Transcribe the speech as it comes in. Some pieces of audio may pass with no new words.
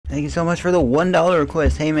Thank you so much for the $1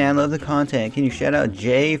 request. Hey man, love the content. Can you shout out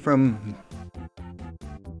Jay from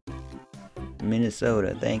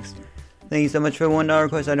Minnesota? Thanks. Thank you so much for the $1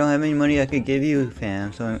 request. I don't have any money I could give you,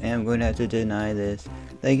 fam, so I am going to have to deny this.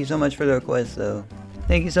 Thank you so much for the request, though.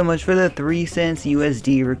 Thank you so much for the 3 cents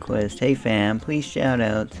USD request. Hey fam, please shout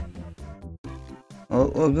out.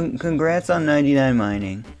 Well, congrats on 99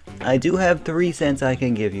 mining. I do have 3 cents I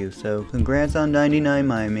can give you, so congrats on 99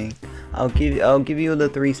 mining. I'll give you the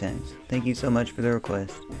 3 cents. Thank you so much for the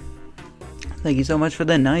request. Thank you so much for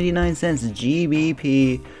the 99 cents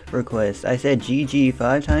GBP request. I said GG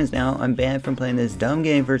 5 times now. I'm banned from playing this dumb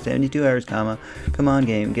game for 72 hours, comma. Come on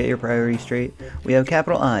game, get your priorities straight. We have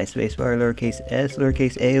capital I, spacebar, lowercase s,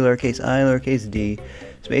 lowercase a, lowercase I, lowercase d.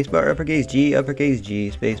 Spacebar, uppercase G,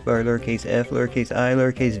 spacebar, lowercase f, lowercase I,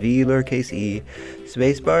 lowercase v, lowercase e.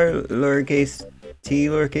 Spacebar, lowercase t,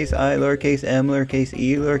 lowercase I, lowercase m, lowercase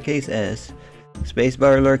e, lowercase s.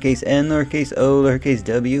 Spacebar, lowercase n, lowercase o, lowercase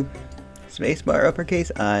w. Spacebar,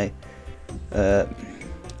 uppercase I,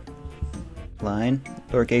 line,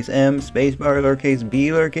 lowercase m, spacebar, lowercase b,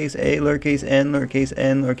 lowercase a, lowercase n,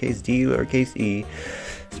 lowercase d, lowercase e.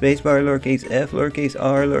 Spacebar, lowercase f, lowercase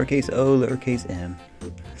r, lowercase o, lowercase m.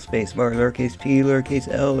 Spacebar, lowercase p, lowercase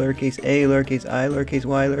l, lowercase a, lowercase I, lowercase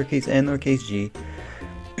y, lowercase n, lowercase g.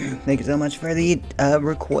 Thank you so much for the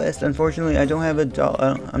request. Unfortunately, I don't have a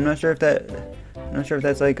dollar. I'm not sure if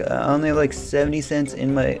that's like I only have like 70 cents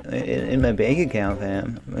in my bank account,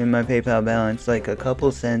 fam. In my PayPal balance, like a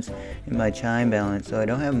couple cents in my Chime balance. So I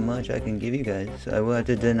don't have much I can give you guys. So I will have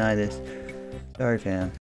to deny this. Sorry, fam.